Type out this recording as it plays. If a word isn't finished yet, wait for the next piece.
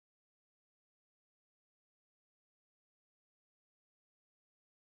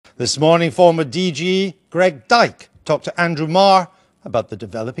This morning, former DG Greg Dyke talked to Andrew Marr about the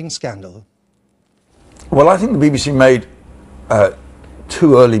developing scandal. Well, I think the BBC made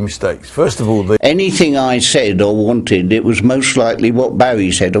two early mistakes. First of all, anything I said or wanted, it was most likely what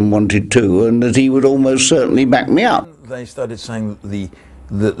Barry said and wanted too, and that he would almost certainly back me up. They started saying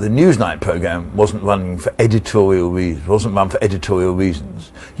that the Newsnight programme wasn't running for editorial reasons, wasn't run for editorial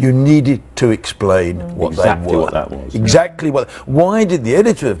reasons. You needed to explain what exactly they were. What that was. Exactly what. Why did the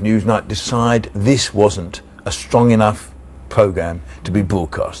editor of Newsnight decide this wasn't a strong enough programme to be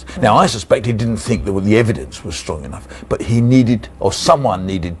broadcast? Now, I suspect he didn't think that the evidence was strong enough, but he needed, or someone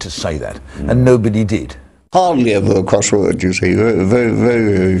needed to say that, and nobody did. Hardly ever a crossword, you see, very,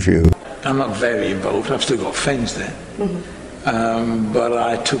 very, very few. I'm not very involved, I've still got friends there. But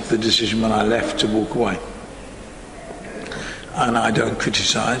I took the decision when I left to walk away. And I don't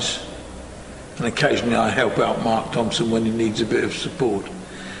criticise. And occasionally I help out Mark Thompson when he needs a bit of support.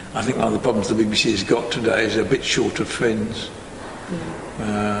 I think one of the problems the BBC has got today is a bit short of friends.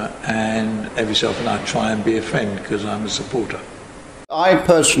 And every so often I try and be a friend because I'm a supporter. I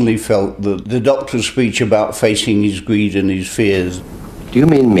personally felt that the doctor's speech about facing his greed and his fears... Do you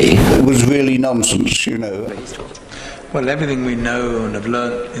mean me? It was really nonsense, you know. Well, everything we know and have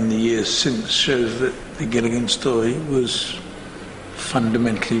learnt in the years since shows that the Gilligan story was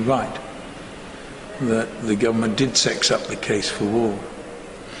fundamentally right. That the government did sex up the case for war.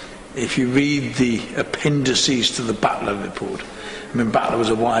 If you read the appendices to the Butler report, I mean, Butler was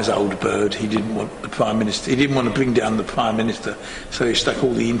a wise old bird. He didn't want the Prime Minister, he didn't want to bring down the Prime Minister, so he stuck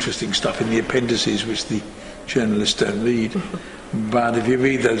all the interesting stuff in the appendices, which the journalists don't read. But if you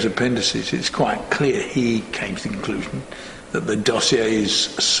read those appendices, it's quite clear he came to the conclusion that the dossiers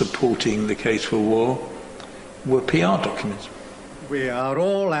supporting the case for war were PR documents. We are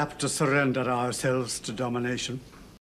all apt to surrender ourselves to domination.